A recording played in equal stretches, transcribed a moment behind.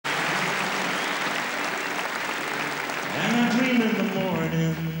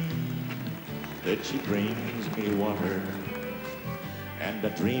morning that she brings me water, and I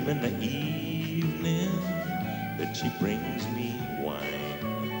dream in the evening that she brings me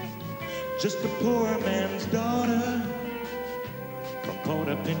wine. Just a poor man's daughter from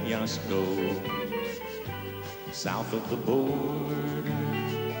Puerto Penasco, south of the border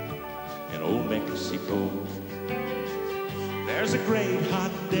in old Mexico. There's a great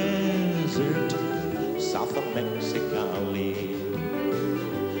hot desert south of Mexicali.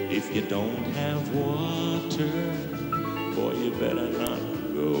 If you don't have water, boy, you better not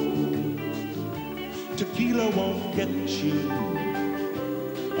go. Tequila won't get you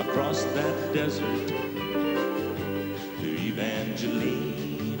across that desert to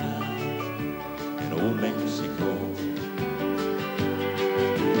Evangelina in old Mexico.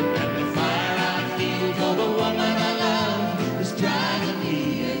 And the fire I feel for the woman I love is driving me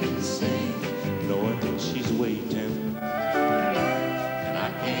insane, knowing that she's waiting and I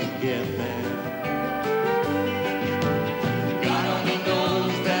can't get there. God only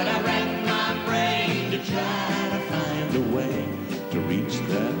knows that I racked my brain to try to find a way to reach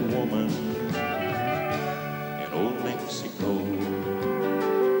that woman in old Mexico.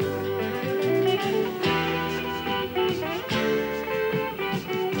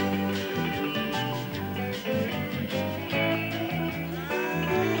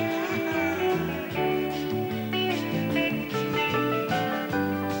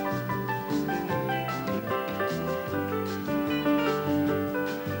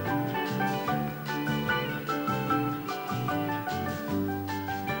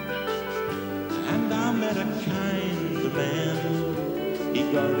 I met a kind man, he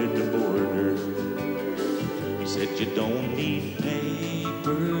guarded the border. He said, you don't need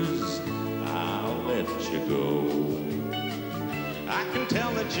papers, I'll let you go. I can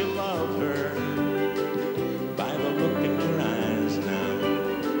tell that you love her by the look in your eyes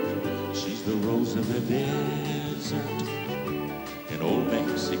now. She's the rose of the desert in old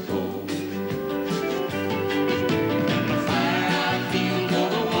Mexico.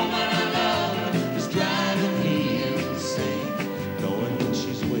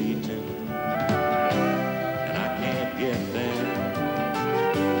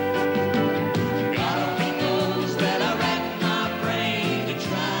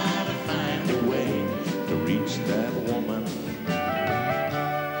 That woman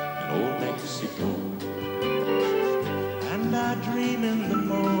in old Mexico. And I dream in the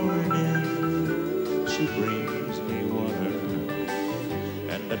morning she brings me water,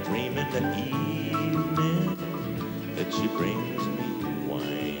 and I dream in the evening that she brings me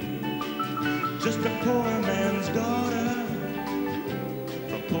wine. Just a poor man's daughter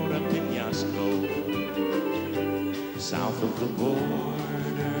from Puerto Penasco, south of the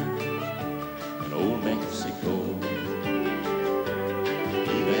border